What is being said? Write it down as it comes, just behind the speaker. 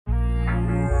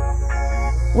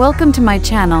Welcome to my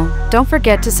channel. Don't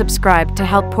forget to subscribe to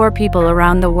help poor people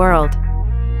around the world.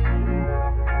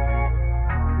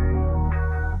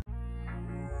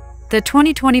 The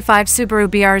 2025 Subaru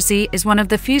BRZ is one of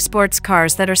the few sports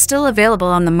cars that are still available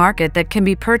on the market that can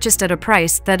be purchased at a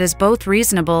price that is both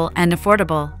reasonable and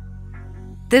affordable.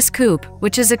 This coupe,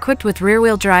 which is equipped with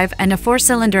rear-wheel drive and a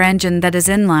 4-cylinder engine that is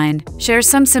inline, shares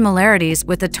some similarities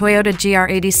with the Toyota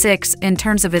GR86 in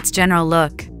terms of its general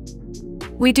look.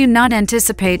 We do not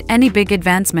anticipate any big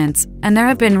advancements, and there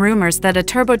have been rumors that a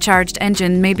turbocharged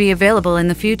engine may be available in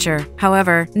the future.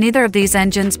 However, neither of these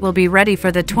engines will be ready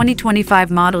for the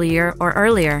 2025 model year or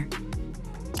earlier.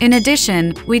 In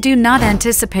addition, we do not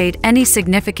anticipate any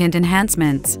significant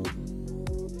enhancements.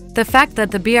 The fact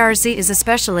that the BRZ is a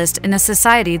specialist in a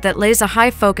society that lays a high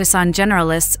focus on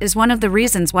generalists is one of the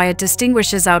reasons why it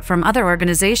distinguishes out from other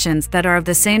organizations that are of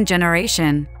the same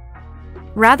generation.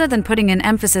 Rather than putting an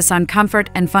emphasis on comfort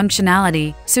and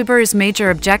functionality, Subaru's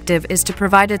major objective is to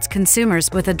provide its consumers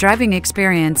with a driving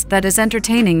experience that is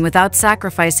entertaining without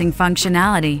sacrificing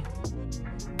functionality.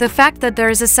 The fact that there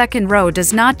is a second row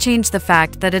does not change the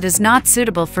fact that it is not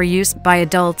suitable for use by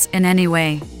adults in any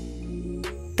way.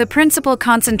 The principal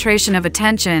concentration of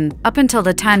attention, up until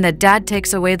the time that Dad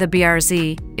takes away the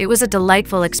BRZ, it was a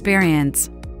delightful experience.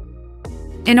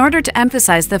 In order to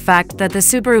emphasize the fact that the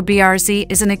Subaru BRZ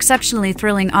is an exceptionally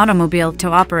thrilling automobile to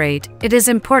operate, it is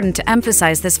important to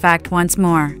emphasize this fact once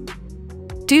more.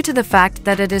 Due to the fact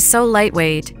that it is so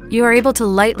lightweight, you are able to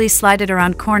lightly slide it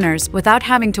around corners without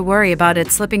having to worry about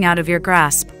it slipping out of your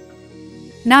grasp.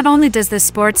 Not only does this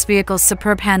sports vehicle's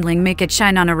superb handling make it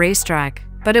shine on a racetrack,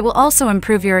 but it will also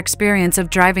improve your experience of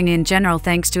driving in general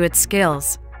thanks to its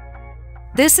skills.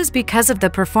 This is because of the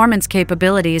performance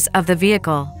capabilities of the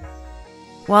vehicle.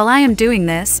 While I am doing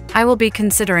this, I will be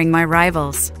considering my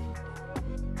rivals.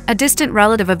 A distant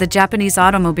relative of the Japanese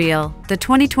automobile, the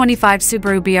 2025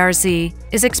 Subaru BRZ,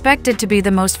 is expected to be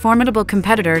the most formidable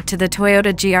competitor to the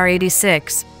Toyota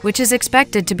GR86, which is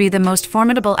expected to be the most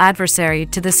formidable adversary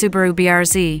to the Subaru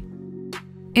BRZ.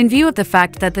 In view of the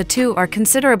fact that the two are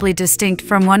considerably distinct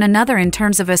from one another in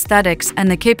terms of aesthetics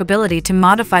and the capability to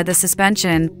modify the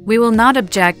suspension, we will not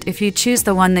object if you choose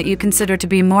the one that you consider to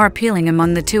be more appealing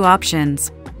among the two options.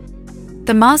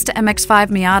 The Mazda MX-5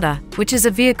 Miata, which is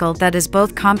a vehicle that is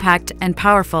both compact and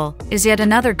powerful, is yet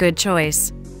another good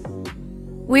choice.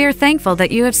 We are thankful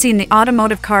that you have seen the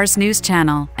Automotive Cars news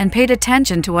channel and paid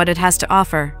attention to what it has to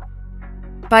offer.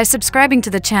 By subscribing to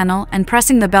the channel and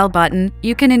pressing the bell button,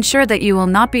 you can ensure that you will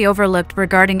not be overlooked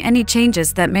regarding any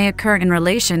changes that may occur in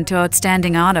relation to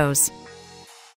outstanding autos.